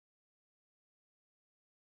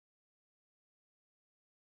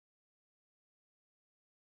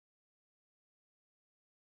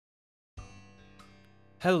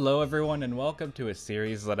Hello everyone and welcome to a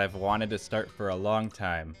series that I've wanted to start for a long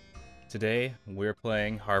time. Today, we're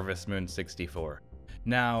playing Harvest Moon 64.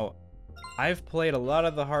 Now, I've played a lot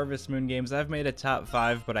of the Harvest Moon games. I've made a top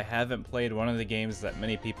 5, but I haven't played one of the games that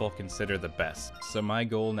many people consider the best. So my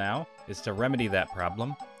goal now is to remedy that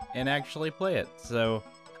problem and actually play it. So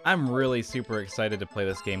I'm really super excited to play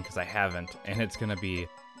this game because I haven't, and it's gonna be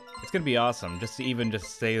awesome. Just to even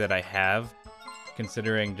just say that I have,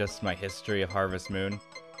 considering just my history of Harvest Moon,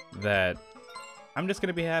 that I'm just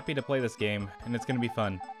gonna be happy to play this game, and it's gonna be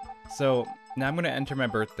fun. So now I'm gonna enter my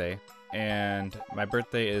birthday, and my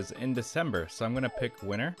birthday is in December, so I'm gonna pick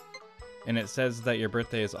winner, and it says that your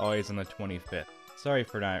birthday is always on the 25th. Sorry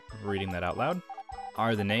for not reading that out loud.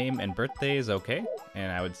 Are the name and birthdays okay?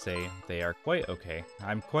 And I would say they are quite okay.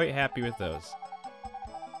 I'm quite happy with those.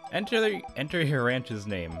 Enter your ranch's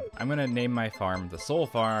name. I'm gonna name my farm the Soul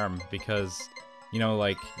Farm because, you know,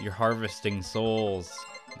 like, you're harvesting souls.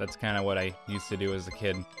 That's kind of what I used to do as a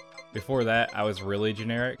kid. Before that, I was really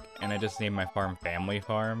generic, and I just named my farm Family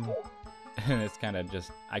Farm. And it's kind of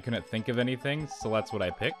just, I couldn't think of anything, so that's what I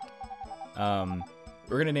picked.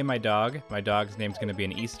 We're gonna name my dog. My dog's name's gonna be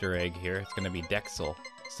an Easter egg here. It's gonna be Dexel.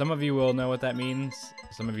 Some of you will know what that means,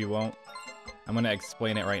 some of you won't. I'm gonna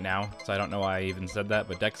explain it right now, so I don't know why I even said that,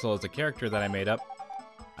 but Dexel is a character that I made up.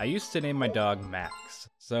 I used to name my dog Max.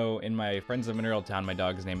 So in my Friends of Mineral Town, my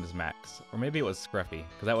dog's name is Max. Or maybe it was Scruffy,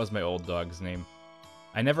 because that was my old dog's name.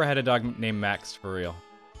 I never had a dog named Max for real.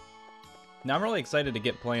 Now I'm really excited to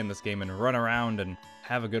get playing this game and run around and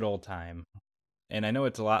have a good old time. And I know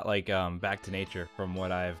it's a lot like Back to Nature from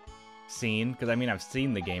what I've seen, because I mean I've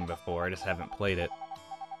seen the game before, I just haven't played it.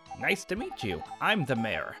 Nice to meet you. I'm the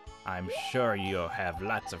mayor. I'm sure you'll have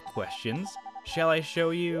lots of questions. Shall I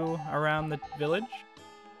show you around the village?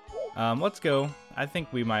 Let's go. I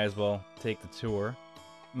think we might as well take the tour.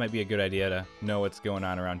 Might be a good idea to know what's going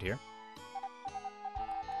on around here.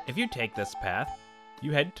 If you take this path,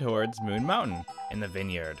 you head towards Moon Mountain in the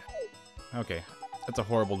vineyard. Okay, that's a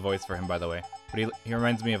horrible voice for him, by the way. But he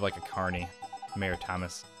reminds me of like a carny, Mayor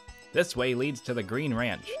Thomas. This way leads to the Green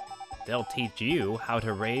Ranch. They'll teach you how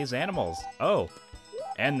to raise animals. Oh,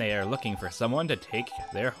 and they are looking for someone to take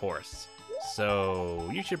their horse. So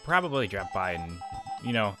you should probably drop by and,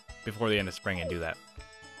 you know, before the end of spring and do that.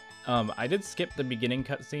 I did skip the beginning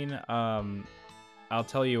cutscene. I'll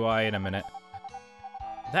tell you why in a minute.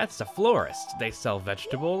 That's a florist. They sell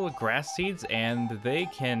vegetable, grass seeds, and they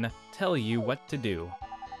can tell you what to do.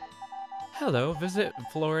 Hello, visit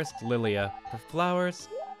Florist Lilia for flowers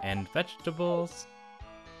and vegetables.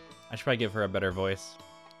 I should probably give her a better voice.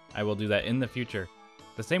 I will do that in the future.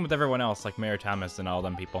 The same with everyone else, like Mayor Thomas and all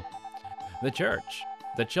them people. The church.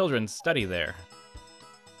 The children study there.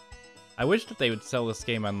 I wish that they would sell this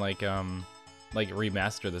game on like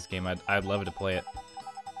remaster this game. I'd love to play it.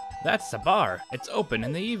 That's the bar. It's open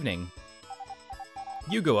in the evening.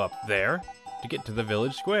 You go up there to get to the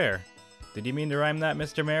village square. Did you mean to rhyme that,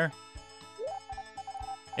 Mr. Mayor?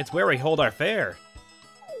 It's where we hold our fair.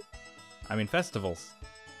 I mean festivals.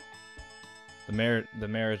 The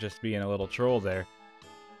mayor is just being a little troll there.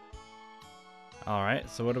 All right,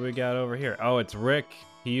 so what do we got over here? Oh, it's Rick.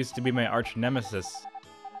 He used to be my arch nemesis.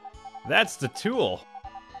 That's the tool.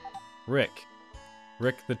 Rick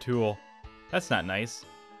the tool. That's not nice.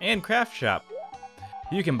 And craft shop.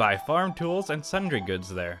 You can buy farm tools and sundry goods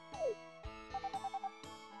there.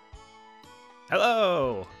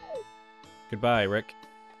 Hello. Goodbye, Rick.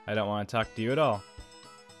 I don't want to talk to you at all.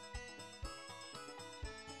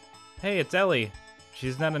 Hey, it's Ellie.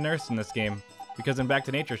 She's not a nurse in this game, because in Back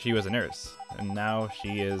to Nature she was a nurse, and now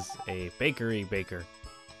she is a bakery baker.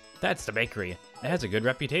 That's the bakery. It has a good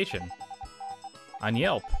reputation. On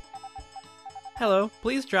Yelp. Hello,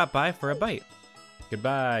 please drop by for a bite.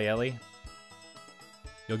 Goodbye, Ellie.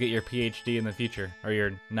 You'll get your PhD in the future, or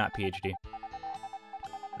your not PhD.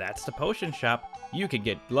 That's the potion shop. You could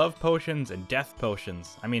get love potions and death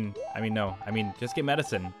potions. I mean, just get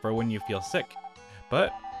medicine for when you feel sick.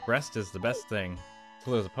 But rest is the best thing.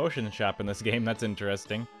 So there's a potion shop in this game, that's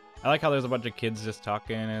interesting. I like how there's a bunch of kids just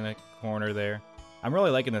talking in a corner there. I'm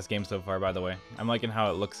really liking this game so far, by the way. I'm liking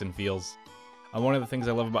how it looks and feels. One of the things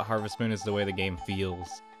I love about Harvest Moon is the way the game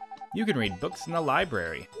feels. You can read books in the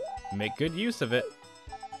library. Make good use of it.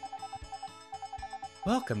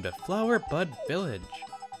 Welcome to Flower Bud Village.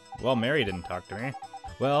 Well, Mary didn't talk to me.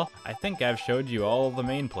 Well, I think I've showed you all the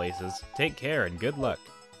main places. Take care and good luck.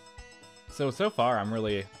 So far, I'm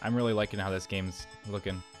really liking how this game's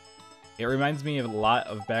looking. It reminds me a lot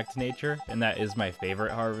of Back to Nature, and that is my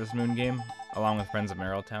favorite Harvest Moon game, along with Friends of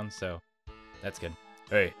Mineral Town, so that's good.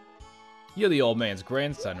 Hey, you're the old man's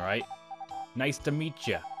grandson, right? Nice to meet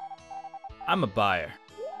ya. I'm a buyer.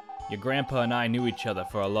 Your grandpa and I knew each other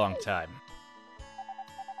for a long time.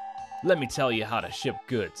 Let me tell you how to ship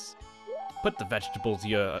goods. Put the vegetables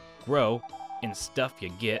you grow and stuff you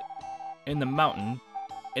get in the mountain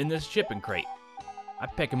in this shipping crate. I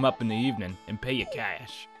pick them up in the evening and pay you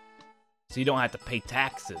cash, so you don't have to pay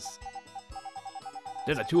taxes.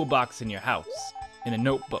 There's a toolbox in your house and a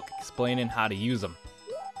notebook explaining how to use them.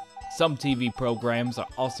 Some TV programs are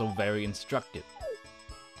also very instructive.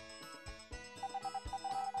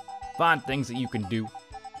 Find things that you can do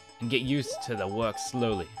and get used to the work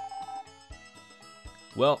slowly.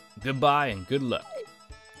 Well, goodbye and good luck.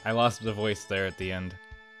 I lost the voice there at the end.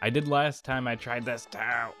 I did last time I tried this too.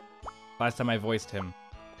 Last time I voiced him.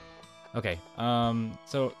 Okay,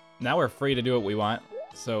 so now we're free to do what we want.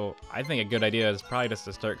 So I think a good idea is probably just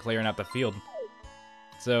to start clearing out the field.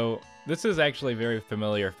 So this is actually a very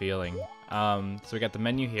familiar feeling. So we got the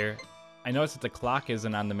menu here. I noticed that the clock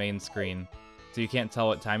isn't on the main screen, so you can't tell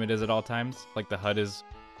what time it is at all times. Like the HUD is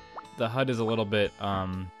a little bit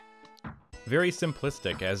very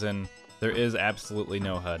simplistic, as in there is absolutely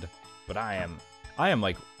no HUD. But I am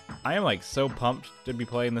like so pumped to be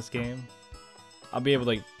playing this game. I'll be able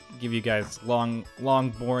to give you guys long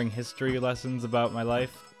boring history lessons about my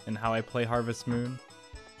life and how I play Harvest Moon.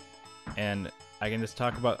 And I can just I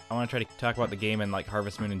want to try to talk about the game and like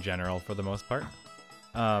Harvest Moon in general for the most part.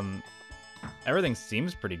 Everything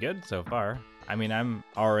seems pretty good so far. I mean, I'm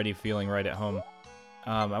already feeling right at home.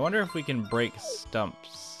 I wonder if we can break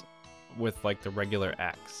stumps with like the regular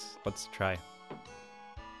axe. Let's try.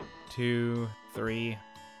 2, 3.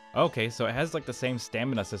 Okay, so it has like the same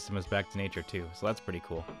stamina system as Back to Nature too, so that's pretty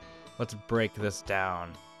cool. Let's break this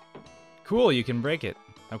down. Cool, you can break it.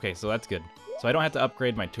 Okay, so that's good. So I don't have to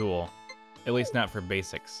upgrade my tool, at least not for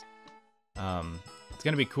basics. It's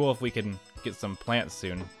gonna be cool if we can get some plants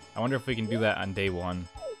soon. I wonder if we can do that on day 1.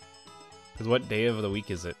 Because what day of the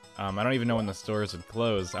week is it? I don't even know when the stores would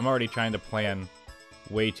close. I'm already trying to plan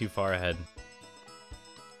way too far ahead.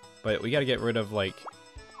 But we gotta get rid of like,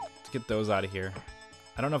 let's get those out of here.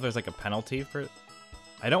 I don't know if there's like a penalty for it.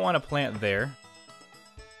 I don't want to plant there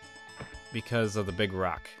because of the big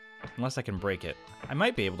rock. Unless I can break it. I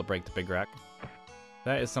might be able to break the big rock.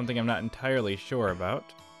 That is something I'm not entirely sure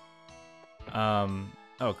about. Oh,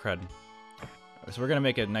 crud. So we're going to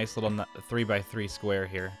make a nice little 3x3 square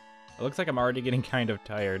here. It looks like I'm already getting kind of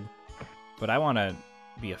tired, but I want to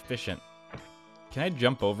be efficient. Can I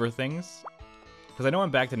jump over things? Because I know in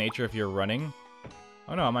Back to Nature if you're running...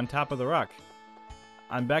 Oh no, I'm on top of the rock.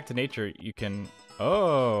 On Back to Nature, you can...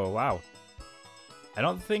 Oh, wow. I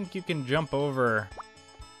don't think you can jump over...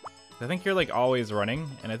 I think you're like always running,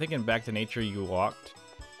 and I think in Back to Nature you walked.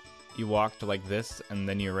 You walked like this, and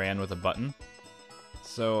then you ran with a button.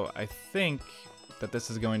 So I think that this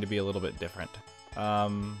is going to be a little bit different.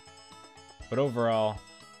 But overall,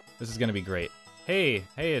 this is going to be great. Hey,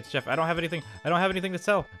 it's Jeff. I don't have anything to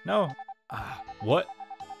sell. No. What?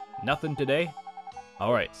 Nothing today?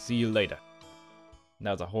 Alright, see you later.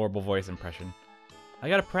 That was a horrible voice impression. I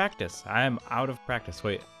gotta practice. I am out of practice.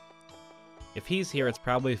 Wait. If he's here, it's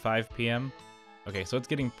probably 5 p.m. Okay, so it's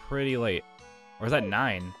getting pretty late. Or is that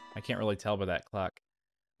 9? I can't really tell by that clock.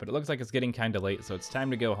 But it looks like it's getting kind of late, so it's time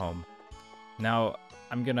to go home. Now,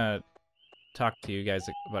 I'm gonna talk to you guys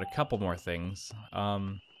about a couple more things.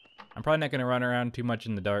 I'm probably not gonna run around too much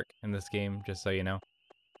in the dark in this game, just so you know.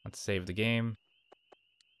 Let's save the game.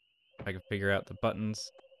 If I can figure out the buttons.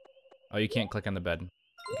 Oh, you can't click on the bed.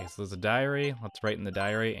 Okay, so there's a diary. Let's write in the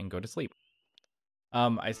diary and go to sleep.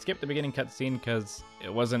 I skipped the beginning cutscene because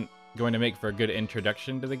it wasn't going to make for a good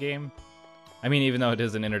introduction to the game. I mean, even though it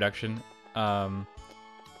is an introduction.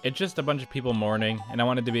 It's just a bunch of people mourning, and I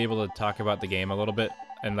wanted to be able to talk about the game a little bit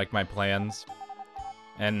and like my plans.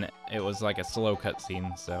 And it was like a slow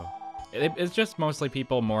cutscene, so it's just mostly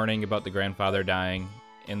people mourning about the grandfather dying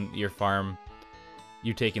in your farm.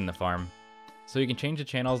 You taking the farm. So you can change the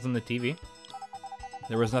channels in the TV.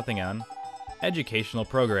 There was nothing on. Educational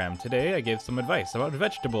program. Today I gave some advice about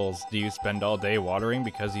vegetables. Do you spend all day watering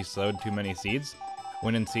because you sowed too many seeds?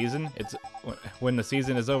 When the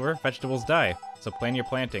season is over, vegetables die. So plan your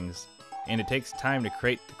plantings. And it takes time to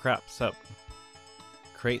crate the crops up.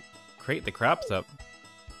 Crate the crops up?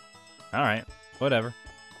 Alright, whatever.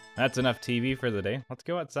 That's enough TV for the day. Let's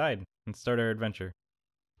go outside and start our adventure.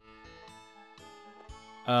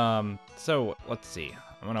 So, let's see.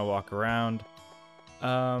 I'm gonna walk around.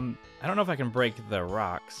 I don't know if I can break the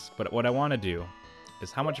rocks, but what I want to do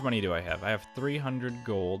is, how much money do I have? I have 300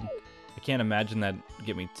 gold. I can't imagine that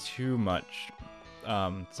get me too much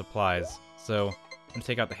supplies, so I'm gonna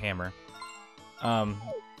take out the hammer.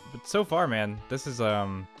 But so far, man, this is,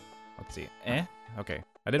 let's see. Okay.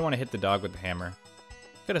 I didn't want to hit the dog with the hammer.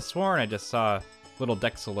 could have sworn I just saw little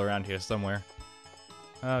Dexel around here somewhere.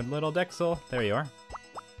 Little Dexel, there you are.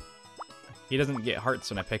 He doesn't get hearts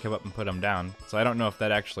when I pick him up and put him down, so I don't know if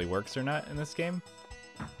that actually works or not in this game.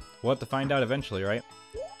 We'll have to find out eventually, right?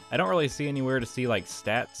 I don't really see anywhere to see, like,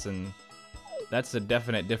 stats, and that's a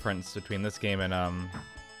definite difference between this game and,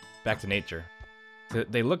 Back to Nature.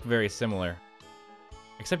 They look very similar.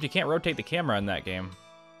 Except you can't rotate the camera in that game,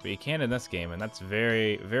 but you can in this game, and that's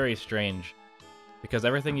very, very strange. Because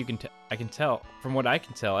everything I can tell, from what I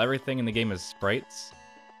can tell, everything in the game is sprites.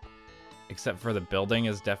 Except for the building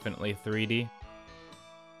is definitely 3D.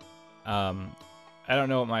 I don't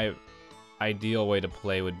know what my ideal way to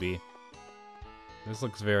play would be. This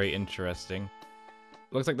looks very interesting.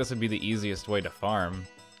 Looks like this would be the easiest way to farm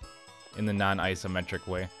in the non-isometric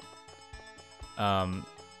way.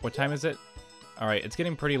 What time is it? Alright, it's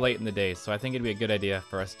getting pretty late in the day, so I think it'd be a good idea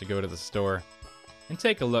for us to go to the store and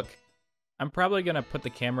take a look. I'm probably gonna put the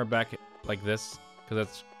camera back like this,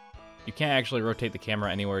 because you can't actually rotate the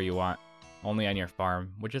camera anywhere you want. Only on your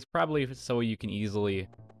farm, which is probably so you can easily,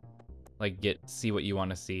 like, see what you want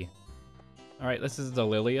to see. Alright, this is the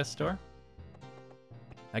Lilia store.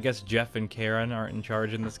 I guess Jeff and Karen aren't in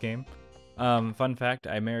charge in this game. Fun fact,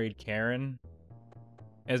 I married Karen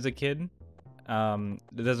as a kid. That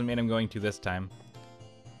doesn't mean I'm going to this time.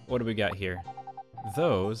 What do we got here?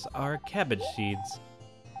 Those are cabbage seeds.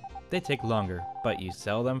 They take longer, but you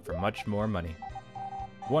sell them for much more money.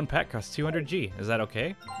 One pack costs 200G. Is that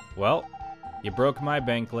okay? Well, you broke my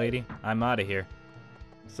bank, lady. I'm out of here.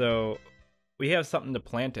 So, we have something to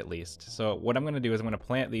plant at least. So what I'm going to do is I'm going to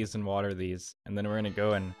plant these and water these, and then we're going to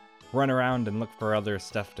go and run around and look for other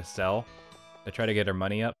stuff to sell to try to get our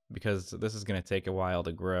money up, because this is going to take a while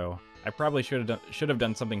to grow. I probably should have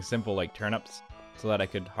done something simple like turnips so that I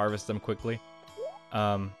could harvest them quickly.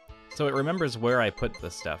 So it remembers where I put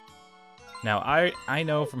this stuff. Now, I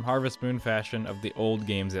know from Harvest Moon fashion, of the old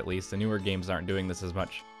games at least, the newer games aren't doing this as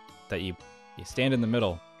much, that you stand in the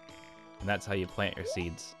middle, and that's how you plant your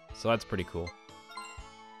seeds. So that's pretty cool.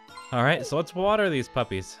 Alright, so let's water these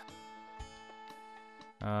puppies.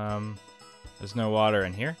 There's no water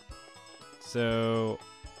in here. So,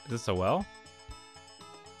 is this a well?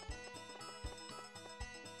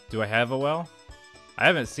 Do I have a well? I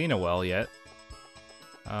haven't seen a well yet.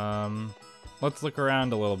 Let's look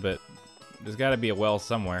around a little bit. There's gotta be a well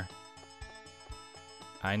somewhere.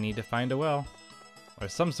 I need to find a well. Or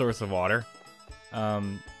some source of water.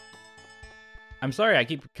 I'm sorry I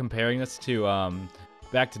keep comparing this to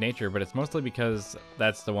Back to Nature, but it's mostly because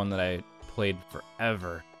that's the one that I played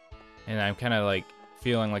forever. And I'm kind of like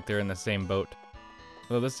feeling like they're in the same boat.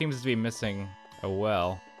 Though this seems to be missing a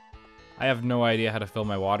well. I have no idea how to fill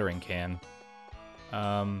my watering can.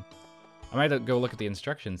 I might go look at the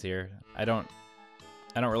instructions here. I don't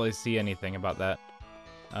really see anything about that.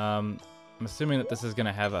 I'm assuming that this is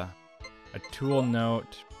gonna have a tool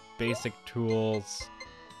note, basic tools.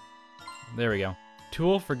 There we go.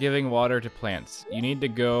 Tool for giving water to plants. You need to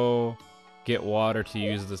go get water to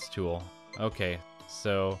use this tool. Okay,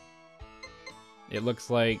 so it looks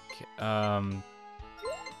like I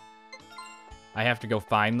have to go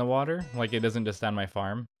find the water. Like, it isn't just on my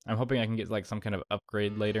farm. I'm hoping I can get like some kind of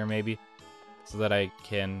upgrade later maybe, so that I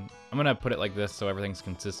can. I'm gonna put it like this so everything's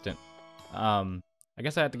consistent. I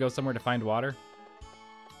guess I have to go somewhere to find water.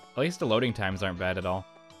 At least the loading times aren't bad at all.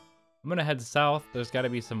 I'm gonna head south. There's got to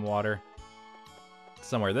be some water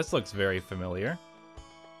somewhere. This looks very familiar.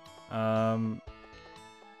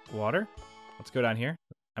 Water? Let's go down here.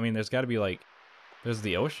 I mean, there's got to be like, there's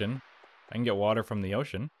the ocean. I can get water from the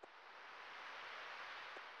ocean.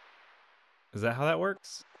 Is that how that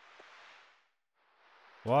works?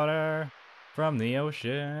 Water from the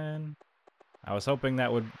ocean. I was hoping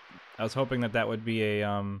that would be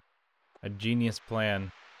a genius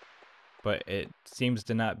plan, but it seems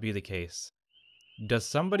to not be the case. Does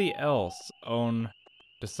somebody else own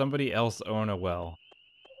a well?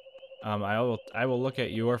 I will look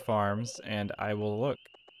at your farms, and I will look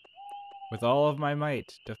with all of my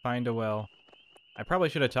might to find a well. I probably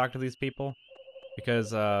should have talked to these people,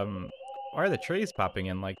 because why are the trees popping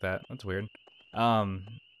in like that? That's weird.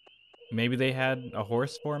 Maybe they had a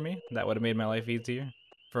horse for me. That would have made my life easier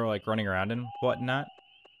for like running around and whatnot,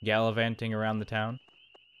 gallivanting around the town.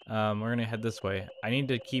 We're gonna head this way. I need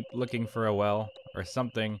to keep looking for a well or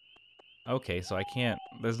something. Okay, so I can't.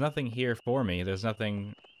 There's nothing here for me. There's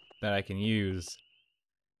nothing that I can use.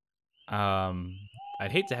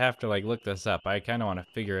 I'd hate to have to like look this up. I kind of want to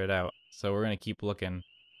figure it out. So we're gonna keep looking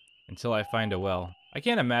until I find a well. I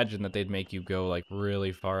can't imagine that they'd make you go like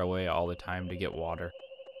really far away all the time to get water.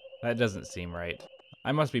 That doesn't seem right.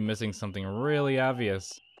 I must be missing something really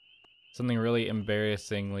obvious. Something really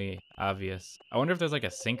embarrassingly obvious. I wonder if there's like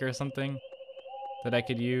a sink or something that I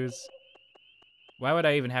could use. Why would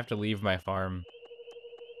I even have to leave my farm?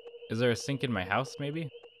 Is there a sink in my house, maybe?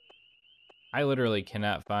 I literally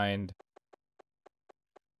cannot find...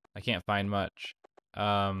 I can't find much.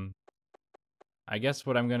 I guess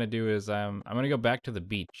what I'm gonna do is I'm gonna go back to the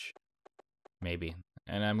beach, maybe.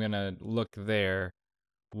 And I'm gonna look there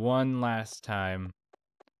one last time,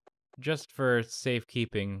 just for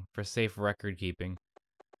safekeeping, for safe record keeping.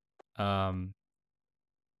 Um,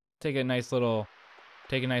 take a nice little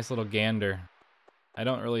gander. I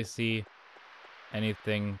don't really see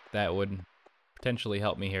anything that would potentially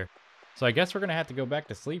help me here. So I guess we're gonna have to go back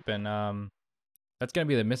to sleep, and that's gonna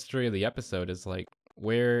be the mystery of the episode. Is like,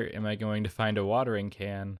 where am I going to find a watering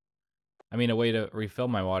can? I mean, a way to refill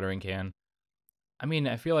my watering can. I mean,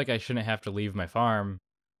 I feel like I shouldn't have to leave my farm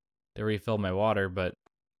to refill my water, but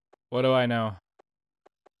what do I know?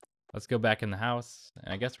 Let's go back in the house.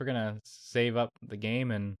 And I guess we're gonna save up the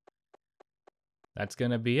game, and that's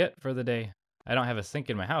gonna be it for the day. I don't have a sink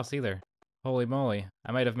in my house either. Holy moly,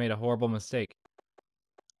 I might have made a horrible mistake.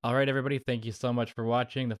 Alright everybody, thank you so much for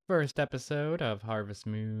watching the first episode of Harvest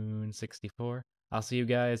Moon 64. I'll see you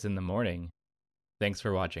guys in the morning. Thanks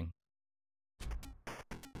for watching.